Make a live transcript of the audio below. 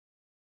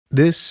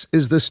This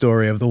is the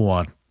story of the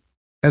one.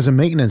 As a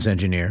maintenance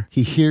engineer,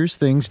 he hears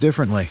things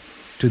differently.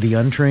 To the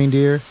untrained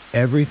ear,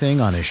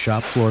 everything on his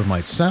shop floor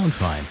might sound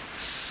fine,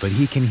 but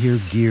he can hear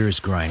gears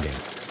grinding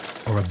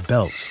or a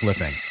belt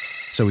slipping.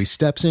 So he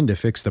steps in to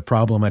fix the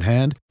problem at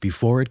hand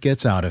before it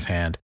gets out of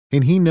hand.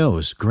 And he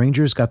knows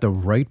Grainger's got the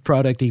right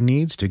product he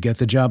needs to get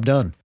the job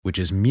done, which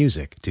is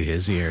music to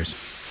his ears.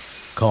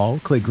 Call,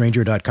 click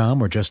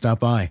Grainger.com, or just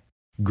stop by.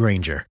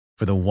 Grainger,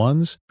 for the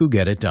ones who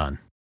get it done.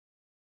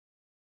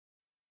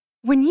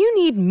 When you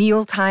need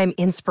mealtime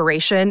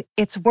inspiration,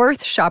 it's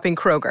worth shopping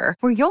Kroger,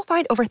 where you'll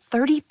find over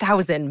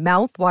 30,000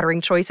 mouth-watering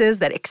choices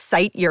that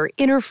excite your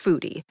inner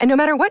foodie. And no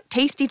matter what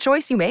tasty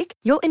choice you make,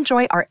 you'll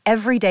enjoy our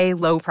everyday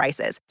low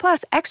prices,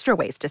 plus extra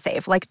ways to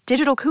save, like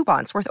digital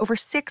coupons worth over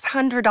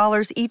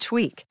 $600 each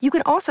week. You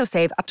can also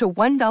save up to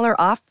 $1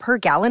 off per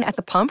gallon at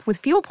the pump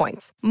with fuel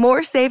points.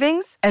 More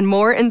savings and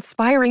more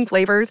inspiring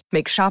flavors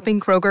make shopping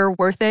Kroger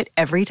worth it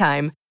every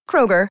time.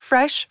 Kroger,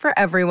 fresh for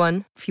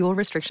everyone. Fuel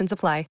restrictions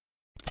apply.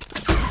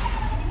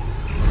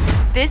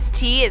 This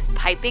tea is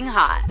piping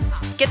hot.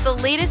 Get the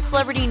latest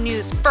celebrity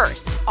news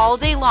first all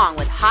day long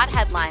with hot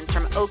headlines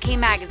from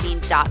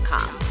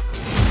OKMagazine.com.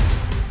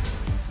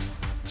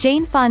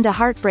 Jane Fonda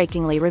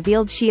heartbreakingly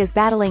revealed she is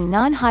battling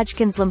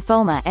non-Hodgkin's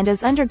lymphoma and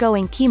is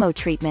undergoing chemo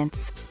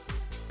treatments.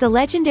 The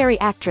legendary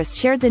actress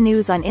shared the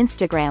news on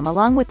Instagram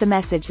along with the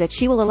message that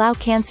she will allow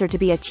cancer to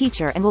be a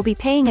teacher and will be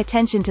paying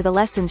attention to the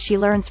lessons she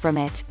learns from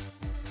it.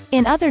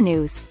 In other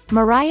news,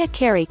 Mariah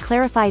Carey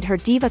clarified her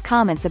Diva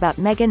comments about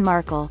Meghan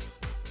Markle.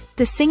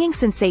 The singing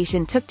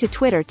sensation took to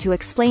Twitter to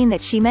explain that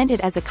she meant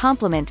it as a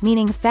compliment,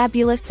 meaning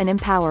fabulous and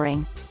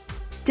empowering.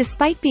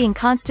 Despite being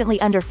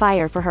constantly under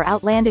fire for her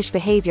outlandish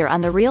behavior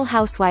on The Real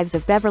Housewives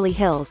of Beverly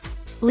Hills,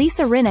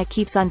 Lisa Rinna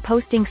keeps on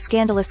posting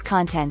scandalous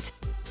content.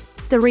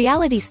 The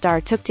reality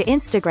star took to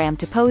Instagram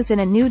to pose in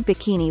a nude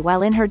bikini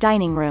while in her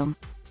dining room.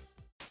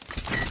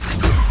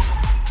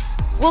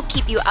 We'll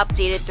keep you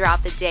updated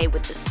throughout the day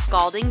with the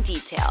scalding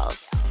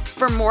details.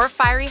 For more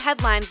fiery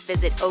headlines,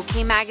 visit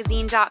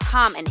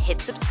OKMagazine.com and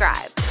hit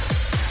subscribe.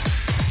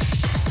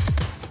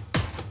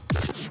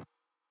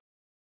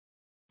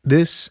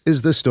 This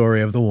is the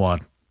story of the one.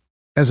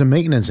 As a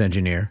maintenance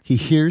engineer, he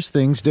hears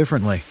things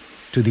differently.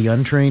 To the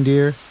untrained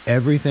ear,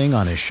 everything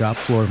on his shop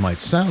floor might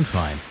sound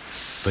fine,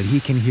 but he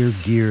can hear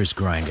gears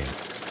grinding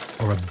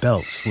or a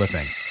belt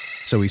slipping.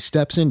 So he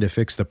steps in to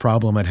fix the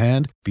problem at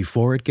hand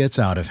before it gets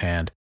out of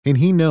hand. And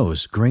he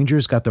knows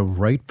Grainger's got the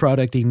right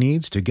product he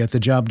needs to get the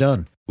job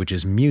done, which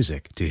is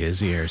music to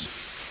his ears.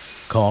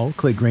 Call,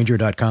 click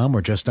Grainger.com,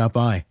 or just stop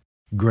by.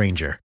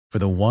 Grainger, for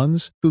the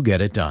ones who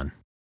get it done.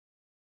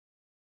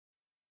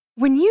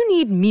 When you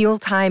need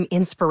mealtime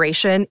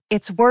inspiration,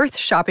 it's worth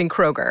shopping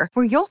Kroger,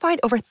 where you'll find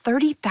over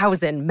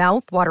 30,000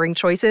 mouth-watering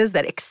choices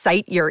that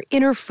excite your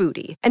inner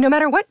foodie. And no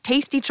matter what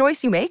tasty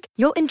choice you make,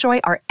 you'll enjoy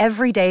our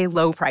everyday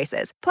low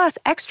prices, plus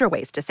extra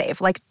ways to save,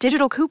 like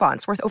digital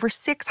coupons worth over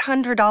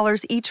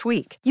 $600 each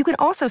week. You can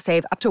also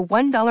save up to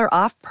 $1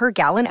 off per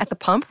gallon at the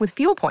pump with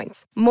fuel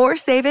points. More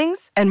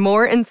savings and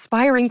more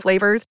inspiring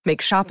flavors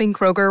make shopping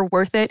Kroger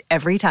worth it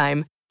every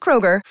time.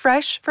 Kroger,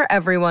 fresh for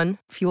everyone.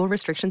 Fuel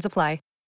restrictions apply.